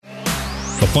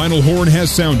The final horn has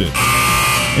sounded,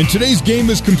 and today's game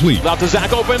is complete. Out to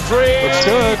Zach, open three. Let's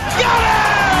do it.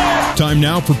 Got it! Time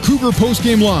now for Cougar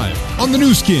Postgame Live on the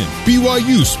new skin,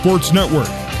 BYU Sports Network.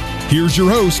 Here's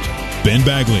your host, Ben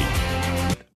Bagley.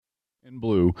 In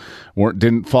blue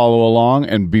didn't follow along,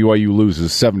 and BYU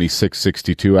loses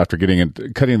 76-62 after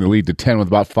cutting the lead to 10 with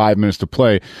about 5 minutes to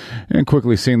play, and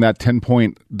quickly seeing that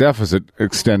 10-point deficit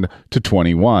extend to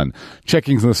 21.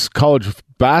 Checking this college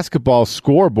basketball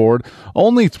scoreboard,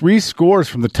 only 3 scores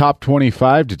from the top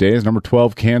 25 today as number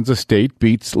 12 Kansas State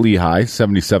beats Lehigh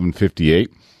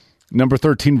 77-58. Number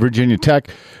 13 Virginia Tech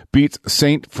beats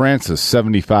St. Francis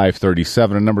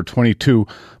 75-37, and number 22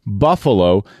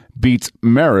 Buffalo beats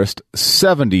Marist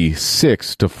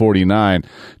 76-49.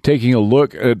 Taking a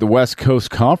look at the West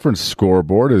Coast Conference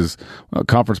scoreboard, as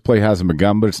conference play hasn't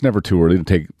begun, but it's never too early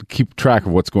to keep track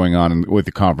of what's going on with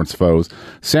the conference foes.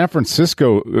 San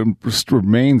Francisco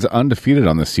remains undefeated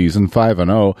on the season,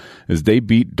 5-0, as they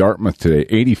beat Dartmouth today,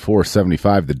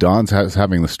 84-75. The Dons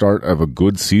having the start of a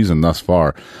good season thus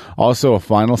far. Also a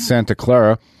final, Santa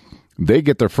Clara. They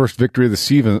get their first victory of the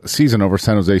season over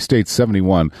San Jose State,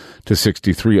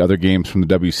 71-63. Other games from the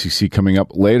WCC coming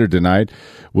up later tonight.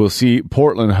 We'll see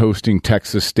Portland hosting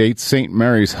Texas State, St.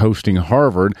 Mary's hosting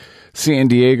Harvard, San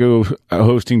Diego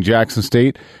hosting Jackson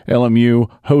State, LMU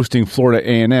hosting Florida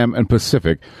A&M, and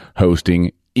Pacific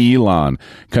hosting Elon.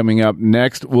 Coming up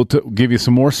next, we'll give you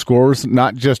some more scores,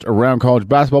 not just around college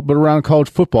basketball, but around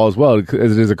college football as well, as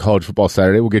it is a college football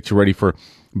Saturday. We'll get you ready for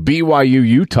BYU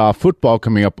Utah football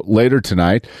coming up later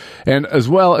tonight, and as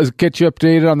well as get you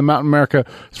updated on the Mountain America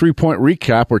 3-point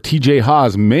recap, where TJ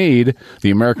Haas made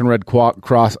the American Red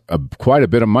Cross quite a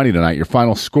bit of money tonight. Your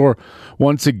final score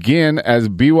once again as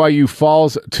BYU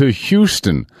falls to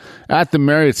Houston at the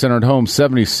Marriott Center at home,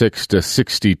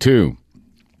 76-62.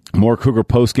 More Cougar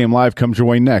Postgame Live comes your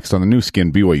way next on the new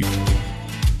skin BYU.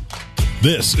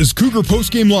 This is Cougar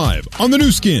Postgame Live on the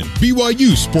new skin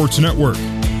BYU Sports Network.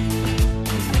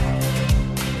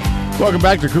 Welcome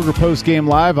back to Cougar Post Game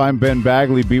Live. I'm Ben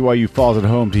Bagley. BYU falls at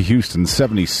home to Houston,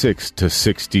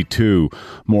 76-62.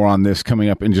 More on this coming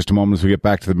up in just a moment as we get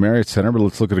back to the Marriott Center. But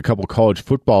let's look at a couple college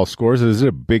football scores. It is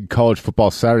a big college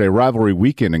football Saturday rivalry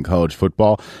weekend in college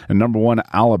football. And number 1,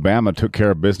 Alabama took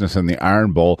care of business in the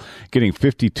Iron Bowl, getting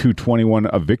 52-21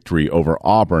 a victory over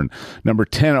Auburn. Number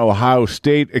 10, Ohio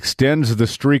State extends the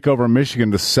streak over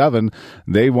Michigan to 7.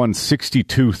 They won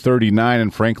 62-39,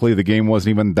 and frankly, the game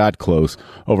wasn't even that close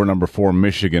over number 4,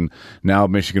 Michigan. Now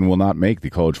Michigan will not make the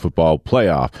college football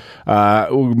playoff.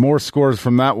 More scores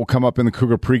from that will come up in the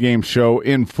Cougar pregame show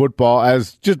in football.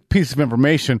 As just a piece of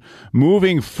information,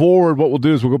 moving forward, what we'll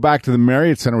do is we'll go back to the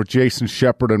Marriott Center with Jason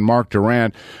Shepard and Mark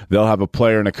Durant. They'll have a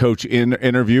player and a coach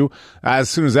interview. As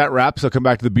soon as that wraps, I'll come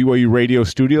back to the BYU radio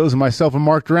studios, and myself and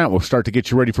Mark Durant will start to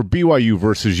get you ready for BYU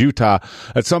versus Utah.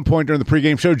 At some point during the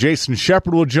pregame show, Jason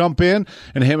Shepard will jump in,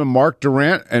 and him and Mark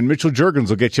Durant and Mitchell Juergens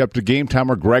will get you up to game time,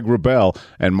 or Greg Bell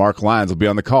and Mark Lyons will be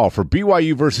on the call for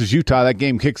BYU versus Utah. That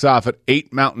game kicks off at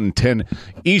 8 Mountain, 10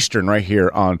 Eastern, right here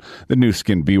on the new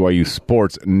skin BYU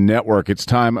Sports Network. It's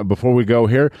time, before we go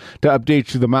here, to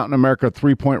update you the Mountain America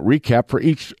 3-point recap. For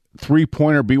each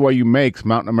 3-pointer BYU makes,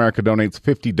 Mountain America donates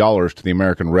 $50 to the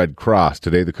American Red Cross.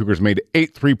 Today, the Cougars made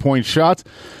 8 3-point shots,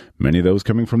 many of those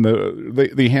coming from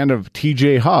the hand of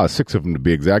TJ Haas, 6 of them to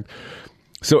be exact.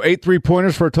 So 8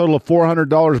 3-pointers for a total of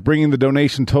 $400, bringing the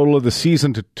donation total of the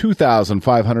season to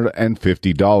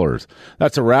 $2,550.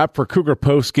 That's a wrap for Cougar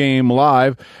Post Game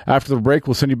Live. After the break,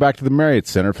 we'll send you back to the Marriott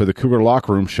Center for the Cougar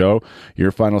Locker Room Show.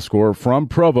 Your final score from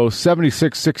Provo,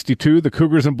 76-62. The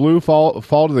Cougars in blue fall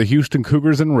to the Houston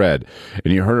Cougars in red.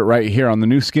 And you heard it right here on the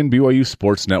new skin BYU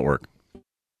Sports Network.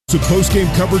 So post-game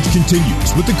coverage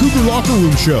continues with the Cougar Locker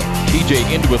Room Show.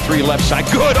 TJ into a 3 left side.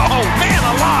 Good. Oh, man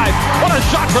alive. What a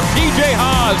shot from TJ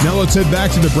Haas. Now let's head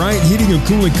back to the Bryant Heating and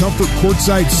Cooling Comfort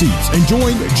courtside seats and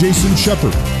join Jason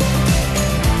Shepard.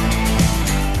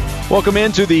 Welcome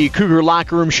into the Cougar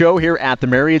Locker Room Show here at the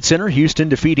Marriott Center. Houston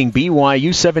defeating BYU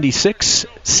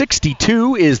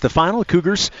 76-62 is the final.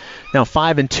 Cougars now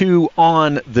 5-2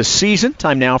 on the season.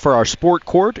 Time now for our Sport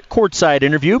courtside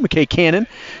interview. McKay Cannon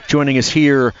joining us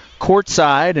here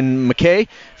courtside, and McKay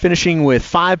finishing with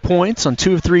 5 points on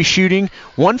 2 of 3 shooting,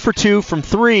 1 for 2 from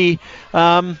 3.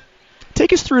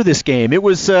 Take us through this game. It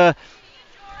was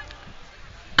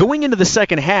going into the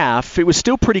second half, it was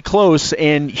still pretty close,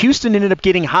 and Houston ended up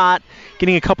getting hot,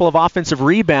 getting a couple of offensive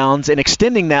rebounds, and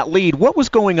extending that lead. What was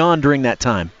going on during that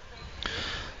time?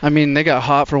 I mean, they got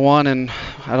hot for one, and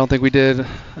I don't think we did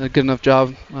a good enough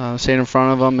job staying in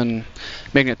front of them and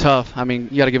making it tough. I mean,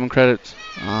 you got to give them credit.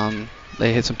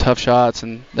 They hit some tough shots,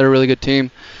 and they're a really good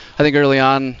team. I think early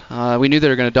on we knew they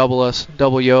were going to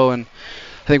double Yo, and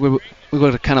I think we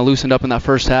would have kind of loosened up in that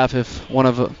first half if one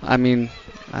of, I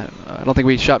don't think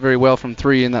we shot very well from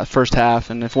 3 in that first half,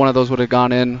 and if one of those would have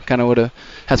gone in, kind of would have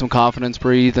had some confidence,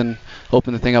 breathe, and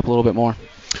opened the thing up a little bit more.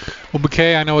 Well,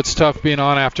 McKay, I know it's tough being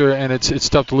on after, and it's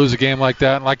tough to lose a game like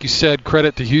that. And like you said,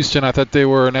 credit to Houston. I thought they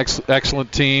were an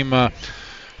excellent team.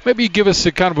 Maybe give us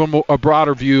a kind of a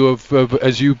broader view of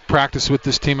as you practice with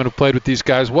this team and have played with these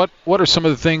guys. What are some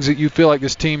of the things that you feel like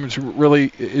this team is really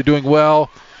doing well,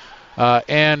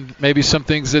 and maybe some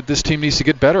things that this team needs to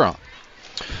get better on?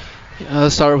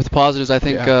 Let's start with the positives. I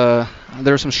think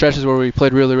there were some stretches where we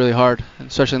played really, really hard,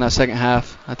 especially in that second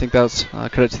half. I think that's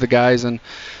credit to the guys. And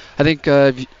I think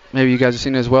maybe you guys have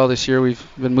seen it as well this year. We've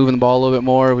been moving the ball a little bit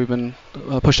more. We've been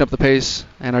pushing up the pace,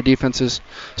 and our defense has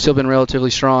still been relatively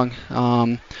strong.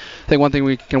 I think one thing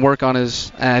we can work on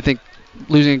is, and I think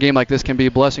losing a game like this can be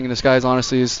a blessing in disguise,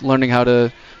 honestly, is learning how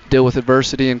to deal with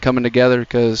adversity and coming together,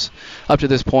 because up to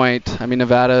this point,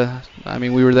 Nevada,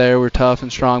 we were there, we were tough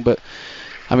and strong, but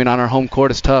on our home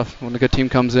court, it's tough when a good team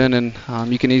comes in, and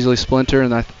you can easily splinter,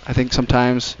 and I think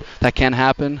sometimes that can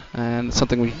happen, and it's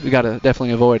something we got to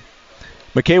definitely avoid.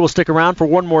 McKay will stick around for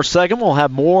one more segment. We'll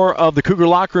have more of the Cougar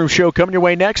Locker Room Show coming your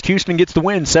way next. Houston gets the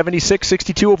win,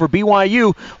 76-62 over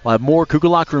BYU. We'll have more Cougar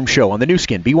Locker Room Show on the new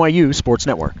skin, BYU Sports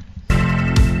Network.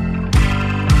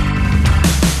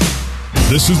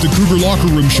 This is the Cougar Locker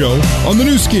Room Show on the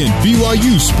new skin,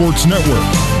 BYU Sports Network.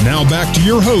 Now back to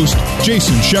your host,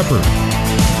 Jason Shepard.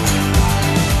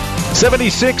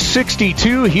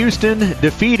 76-62, Houston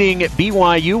defeating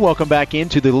BYU. Welcome back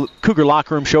into the Cougar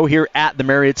Locker Room Show here at the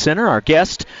Marriott Center. Our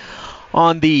guest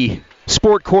on the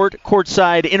Sport Court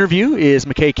courtside interview is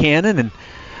McKay Cannon. And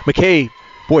McKay,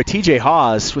 boy, TJ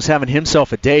Haws was having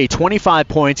himself a day. 25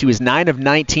 points. He was 9 of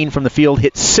 19 from the field,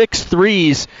 hit 6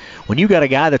 threes. When you got a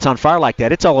guy that's on fire like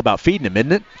that, it's all about feeding him,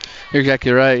 isn't it? You're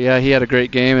exactly right. Yeah, he had a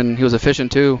great game, and he was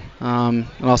efficient too. And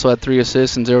also had 3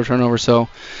 assists and 0 turnovers. So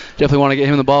definitely want to get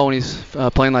him the ball when he's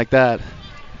playing like that.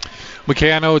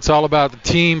 McKay, I know it's all about the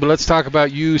team, but let's talk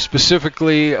about you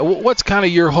specifically. What's kind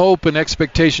of your hope and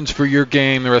expectations for your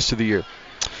game the rest of the year?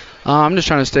 I'm just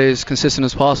trying to stay as consistent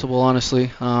as possible, honestly.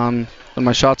 When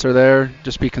my shots are there,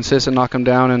 just be consistent, knock them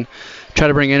down, and try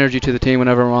to bring energy to the team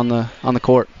whenever I'm on the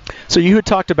court. So you had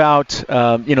talked about,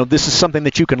 this is something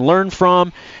that you can learn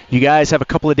from. You guys have a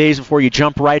couple of days before you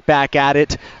jump right back at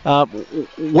it.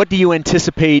 What do you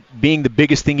anticipate being the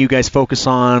biggest thing you guys focus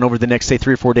on over the next, say,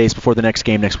 3 or 4 days before the next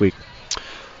game next week?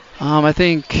 I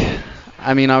think,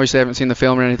 obviously I haven't seen the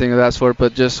film or anything of that sort,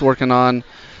 but just working on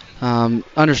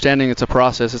understanding it's a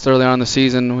process. It's early on in the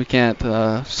season. We can't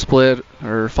split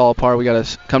or fall apart. We got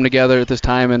to come together at this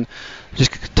time and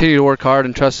just continue to work hard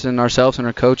and trust in ourselves and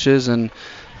our coaches, and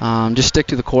just stick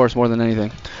to the course more than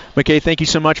anything. McKay, thank you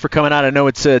so much for coming out. I know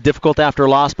it's difficult after a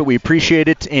loss, but we appreciate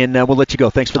it, and we'll let you go.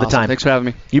 Thanks for the time. Thanks for having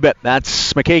me. You bet.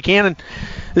 That's McKay Cannon.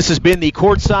 This has been the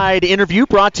Courtside Interview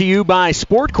brought to you by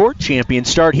Sport Court. Champions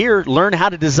start here. Learn how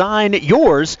to design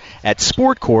yours at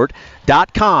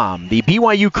sportcourt.com. The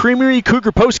BYU Creamery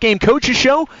Cougar Postgame Coaches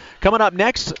Show coming up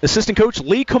next. Assistant Coach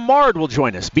Lee Camard will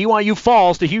join us. BYU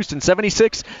falls to Houston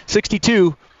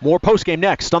 76-62. More postgame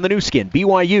next on the new skin,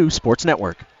 BYU Sports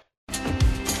Network.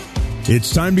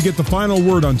 It's time to get the final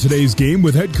word on today's game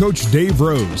with head coach Dave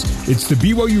Rose. It's the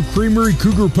BYU Creamery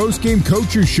Cougar Postgame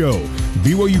Coaches Show.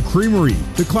 BYU Creamery,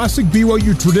 the classic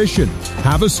BYU tradition.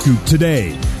 Have a scoop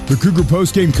today. The Cougar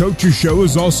Postgame Coaches Show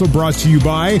is also brought to you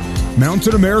by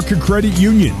Mountain America Credit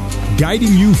Union,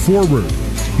 guiding you forward.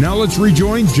 Now let's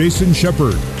rejoin Jason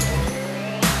Shepard.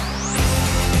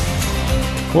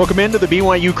 Welcome into the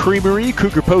BYU Creamery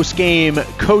Cougar Postgame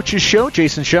Coaches Show.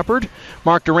 Jason Shepard,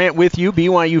 Mark Durant with you.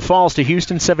 BYU falls to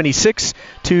Houston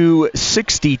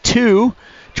 76-62.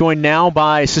 Joined now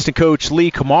by assistant coach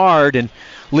Lee Camard. And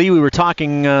Lee, we were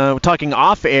talking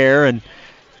off air, and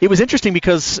it was interesting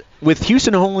because with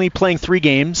Houston only playing 3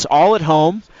 games, all at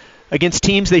home, against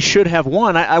teams they should have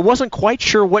won, I wasn't quite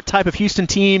sure what type of Houston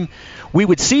team we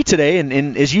would see today.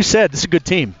 And as you said, this is a good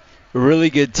team. A really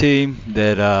good team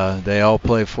that they all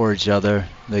play for each other.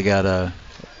 They got an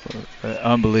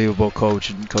unbelievable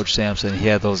coach, Coach Sampson. He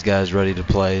had those guys ready to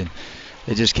play.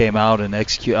 They just came out and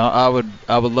execute. I would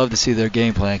love to see their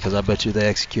game plan, because I bet you they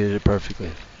executed it perfectly.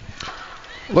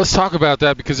 Let's talk about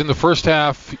that, because in the first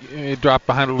half you dropped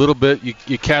behind a little bit.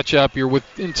 You catch up. You're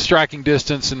within striking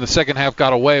distance, and the second half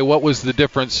got away. What was the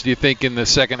difference, do you think, in the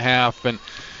second half, and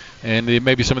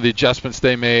maybe some of the adjustments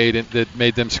they made that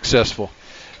made them successful?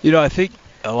 I think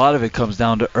a lot of it comes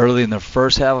down to early in the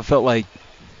first half. I felt like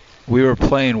we were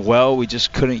playing well. We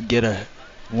just couldn't get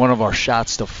one of our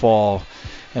shots to fall.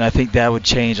 And I think that would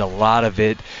change a lot of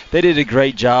it. They did a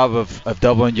great job of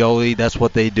doubling Yoli. That's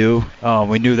what they do.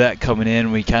 We knew that coming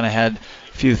in. We kind of had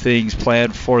a few things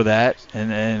planned for that,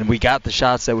 and we got the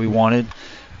shots that we wanted.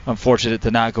 Unfortunate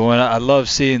to not go in. I love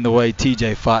seeing the way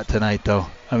TJ fought tonight, though.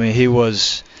 I mean,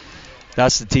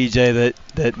 that's the TJ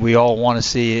that we all want to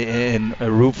see and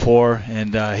root for,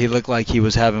 and he looked like he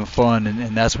was having fun,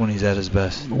 and that's when he's at his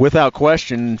best. Without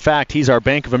question. In fact, he's our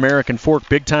Bank of American Fork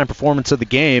big-time performance of the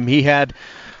game. He had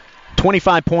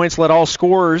 25 points, led all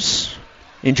scorers.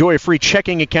 Enjoy a free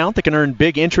checking account that can earn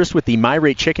big interest with the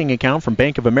MyRate checking account from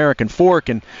Bank of American Fork.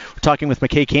 And we're talking with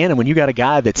McKay Cannon. When you got a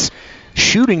guy that's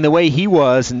shooting the way he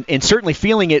was and certainly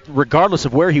feeling it regardless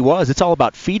of where he was, it's all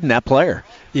about feeding that player.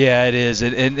 Yeah, it is.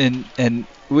 And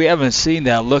we haven't seen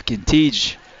that look in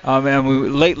Tej.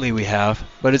 Lately we have,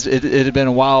 but it had been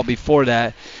a while before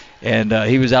that. And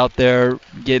he was out there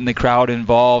getting the crowd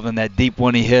involved, and that deep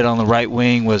one he hit on the right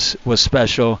wing was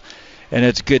special. And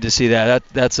it's good to see that.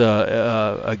 That's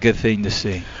a good thing to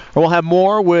see. We'll have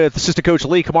more with assistant coach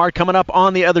Lee Cummard coming up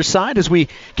on the other side as we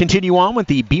continue on with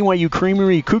the BYU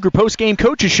Creamery Cougar Postgame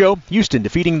Coaches Show. Houston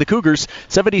defeating the Cougars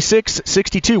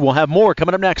 76-62. We'll have more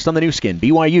coming up next on the new skin,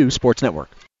 BYU Sports Network.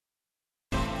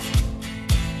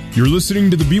 You're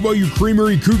listening to the BYU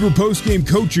Creamery Cougar Postgame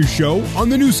Coaches Show on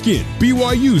the new skin,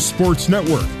 BYU Sports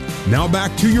Network. Now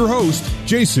back to your host,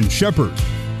 Jason Shepard.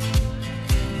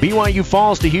 BYU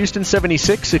falls to Houston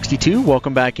 76-62.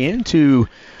 Welcome back into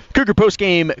Cougar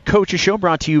Postgame Coaches Show,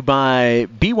 brought to you by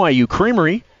BYU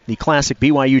Creamery, the classic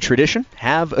BYU tradition.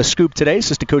 Have a scoop today.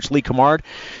 Assistant Coach Lee Cummard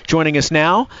joining us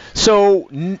now. So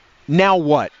now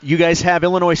what? You guys have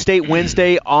Illinois State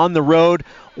Wednesday on the road.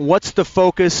 What's the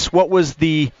focus? What were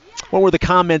the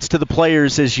comments to the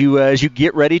players as you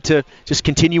get ready to just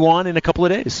continue on in a couple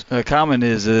of days? The comment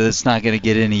is it's not going to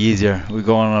get any easier. We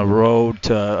go on a road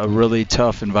to a really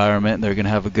tough environment. They're going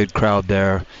to have a good crowd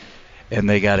there, and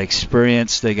they got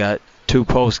experience. They got two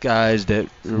post guys that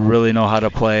really know how to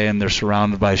play, and they're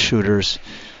surrounded by shooters.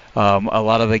 A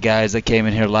lot of the guys that came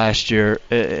in here last year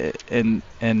and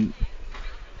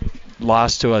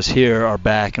lost to us here are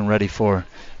back and ready for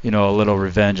a little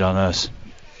revenge on us.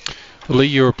 Lee,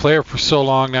 you were a player for so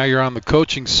long. Now you're on the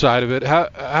coaching side of it.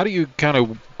 How do you kind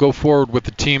of go forward with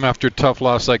the team after a tough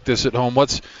loss like this at home?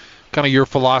 What's kind of your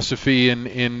philosophy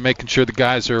in making sure the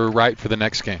guys are right for the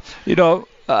next game?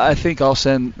 I think I'll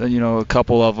send a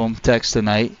couple of them text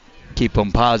tonight, keep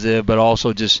them positive, but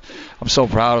also just I'm so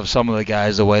proud of some of the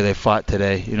guys, the way they fought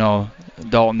today.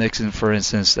 Dalton Nixon, for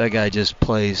instance, that guy just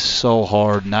plays so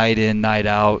hard, night in, night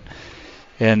out,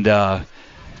 and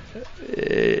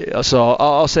so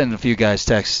I'll send a few guys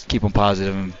texts, keep them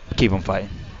positive, and keep them fighting.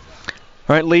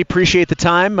 All right, Lee, appreciate the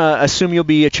time. Assume you'll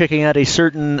be checking out a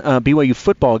certain BYU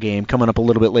football game coming up a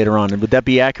little bit later on. Would that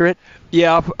be accurate?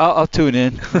 Yeah, I'll tune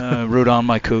in, root on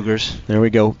my Cougars. There we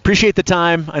go. Appreciate the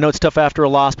time. I know it's tough after a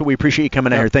loss, but we appreciate you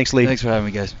coming out here. Thanks, Lee. Thanks for having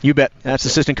me, guys. You bet. That's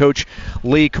assistant coach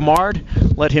Lee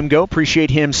Cummard. Let him go. Appreciate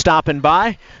him stopping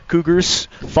by. Cougars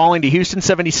falling to Houston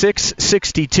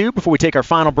 76-62. Before we take our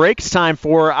final break, it's time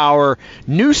for our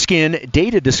new skin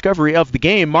data discovery of the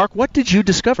game. Mark, what did you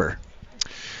discover?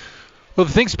 Well,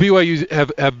 the things BYU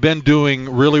have been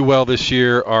doing really well this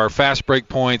year are fast break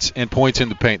points and points in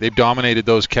the paint. They've dominated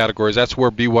those categories. That's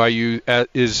where BYU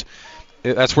is.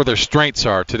 That's where their strengths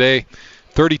are. Today,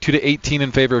 32-18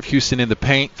 in favor of Houston in the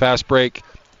paint. Fast break,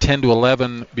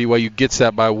 10-11. BYU gets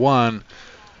that by one.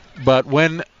 But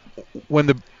when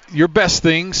your best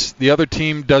things, the other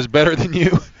team does better than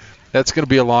you, that's going to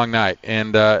be a long night.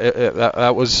 And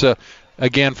that was,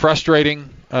 again, frustrating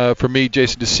for me,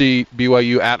 Jason, to see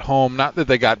BYU at home. Not that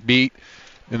they got beat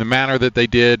in the manner that they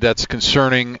did. That's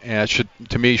concerning and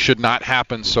should not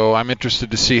happen. So I'm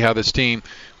interested to see how this team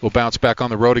will bounce back on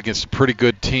the road against a pretty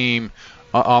good team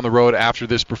on the road after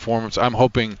this performance. I'm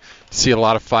hoping to see a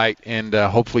lot of fight and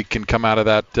hopefully can come out of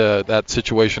that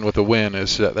situation with a win.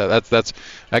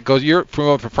 That goes. You're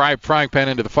going from frying pan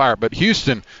into the fire. But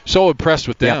Houston, so impressed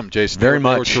with them, Jason. Very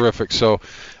much. They were terrific. So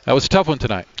that was a tough one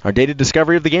tonight. Our data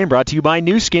discovery of the game brought to you by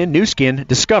New Skin. New Skin,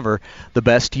 discover the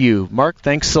best you. Mark,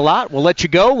 thanks a lot. We'll let you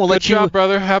go. Good job,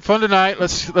 brother. Have fun tonight.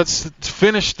 Let's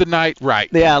finish the night right.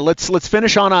 Yeah, let's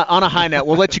finish on a high note.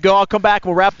 We'll let you go. I'll come back.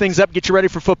 We'll wrap things up. Get you ready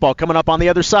for football coming up on the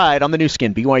other side on the New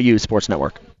Skin, BYU Sports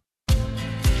Network.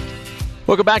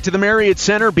 Welcome back to the Marriott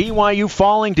Center. BYU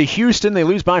falling to Houston. They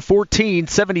lose by 14.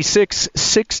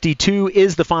 76-62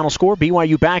 is the final score.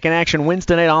 BYU back in action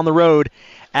Wednesday night on the road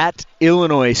at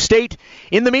Illinois State.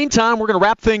 In the meantime, we're going to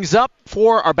wrap things up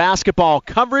for our basketball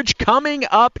coverage. Coming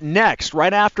up next,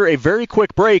 right after a very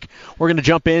quick break, we're going to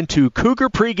jump into Cougar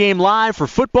Pregame Live for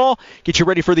football, get you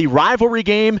ready for the rivalry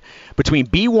game between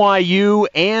BYU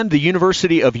and the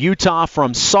University of Utah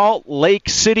from Salt Lake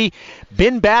City.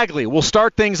 Ben Bagley will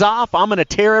start things off. I'm going to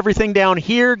tear everything down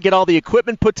here, get all the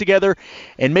equipment put together,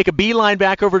 and make a beeline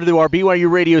back over to our BYU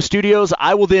radio studios.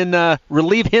 I will then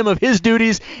relieve him of his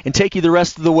duties and take you the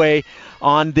rest of the way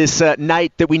on this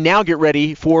night that we now get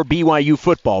ready for BYU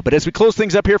football. But as we close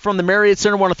things up here from the Marriott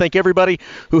Center, I want to thank everybody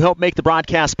who helped make the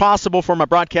broadcast possible. For my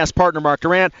broadcast partner, Mark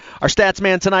Durant, our stats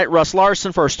man tonight, Russ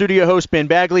Larson, for our studio host, Ben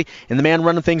Bagley, and the man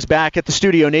running things back at the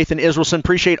studio, Nathan Israelson.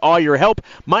 Appreciate all your help.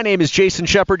 My name is Jason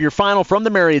Shepard, your final from the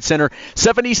Marriott Center.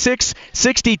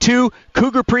 76-62,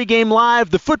 Cougar Pregame Live,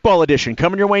 the football edition,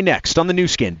 coming your way next on the new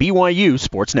skin, BYU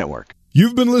Sports Network.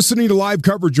 You've been listening to live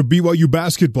coverage of BYU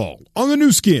basketball on the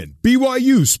new skin,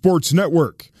 BYU Sports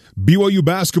Network. BYU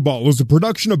Basketball is a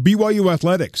production of BYU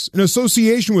Athletics in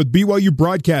association with BYU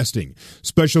Broadcasting.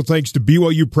 Special thanks to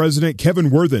BYU President Kevin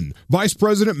Worthen, Vice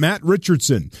President Matt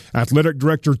Richardson, Athletic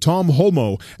Director Tom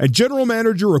Holmo, and General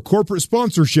Manager of Corporate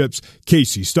Sponsorships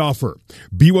Casey Stauffer.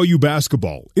 BYU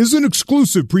Basketball is an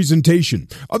exclusive presentation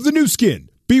of the new skin,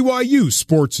 BYU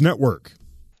Sports Network.